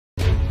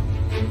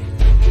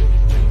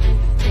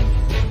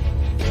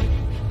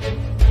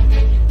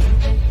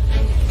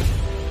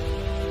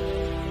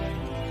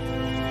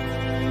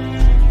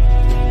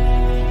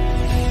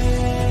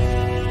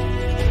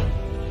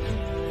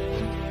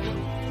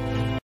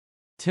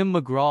Tim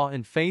McGraw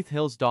and Faith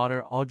Hill's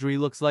daughter Audrey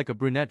looks like a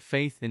brunette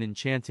Faith in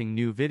enchanting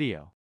new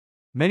video.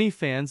 Many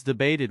fans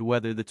debated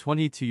whether the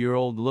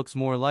 22-year-old looks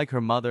more like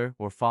her mother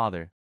or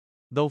father.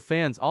 Though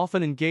fans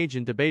often engage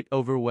in debate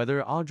over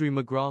whether Audrey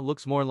McGraw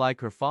looks more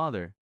like her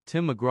father,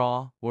 Tim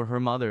McGraw, or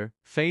her mother,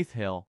 Faith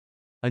Hill.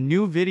 A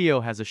new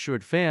video has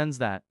assured fans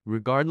that,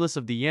 regardless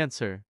of the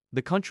answer,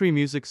 the country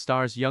music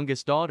star's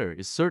youngest daughter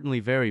is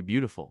certainly very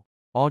beautiful.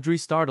 Audrey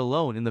starred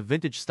alone in the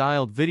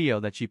vintage-styled video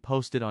that she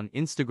posted on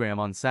Instagram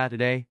on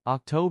Saturday,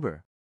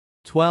 October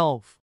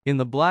 12. In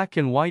the black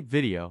and white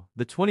video,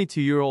 the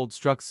 22-year-old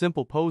struck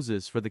simple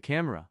poses for the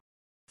camera,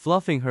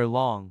 fluffing her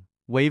long,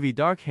 wavy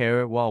dark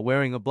hair while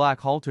wearing a black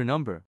halter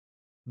number.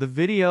 The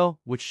video,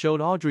 which showed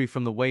Audrey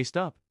from the waist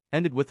up,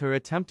 ended with her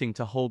attempting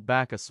to hold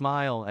back a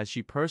smile as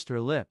she pursed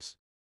her lips.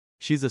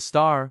 "She's a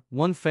star,"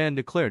 one fan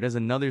declared, as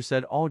another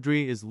said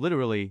Audrey is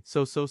literally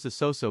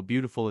so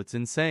beautiful it's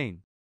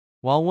insane.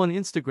 While one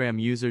Instagram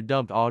user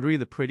dubbed Audrey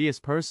the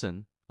prettiest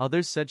person,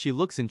 others said she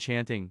looks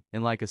enchanting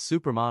and like a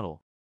supermodel.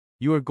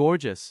 "You are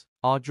gorgeous,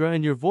 Audra,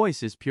 and your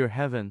voice is pure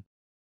heaven.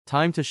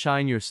 Time to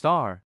shine your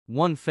star,"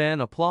 one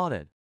fan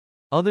applauded.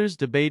 Others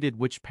debated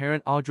which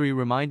parent Audrey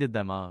reminded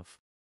them of.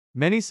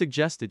 Many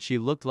suggested she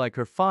looked like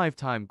her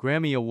 5-time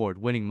Grammy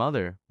Award-winning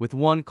mother, with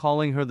one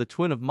calling her the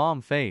twin of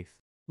Mom Faith.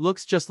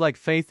 "Looks just like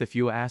Faith if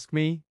you ask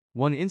me,"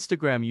 one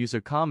Instagram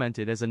user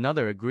commented, as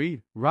another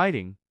agreed,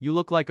 writing, "You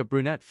look like a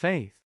brunette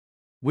Faith.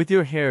 With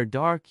your hair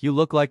dark, you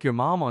look like your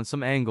mom on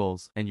some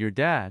angles, and your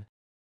dad,"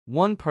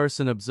 one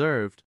person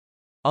observed.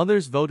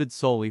 Others voted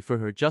solely for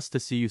her just to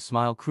see you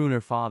smile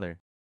crooner father.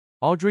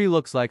 "Audrey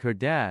looks like her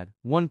dad,"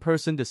 one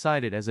person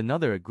decided, as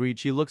another agreed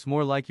she looks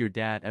more like your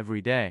dad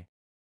every day.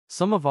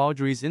 Some of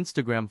Audrey's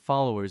Instagram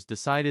followers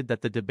decided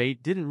that the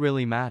debate didn't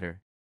really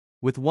matter,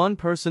 with one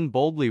person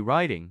boldly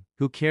writing,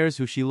 "Who cares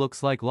who she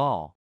looks like,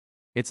 lol.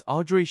 It's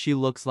Audrey, she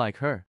looks like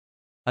her."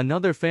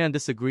 Another fan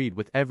disagreed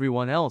with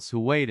everyone else who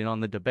weighed in on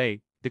the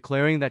debate,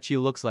 declaring that she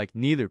looks like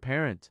neither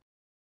parent.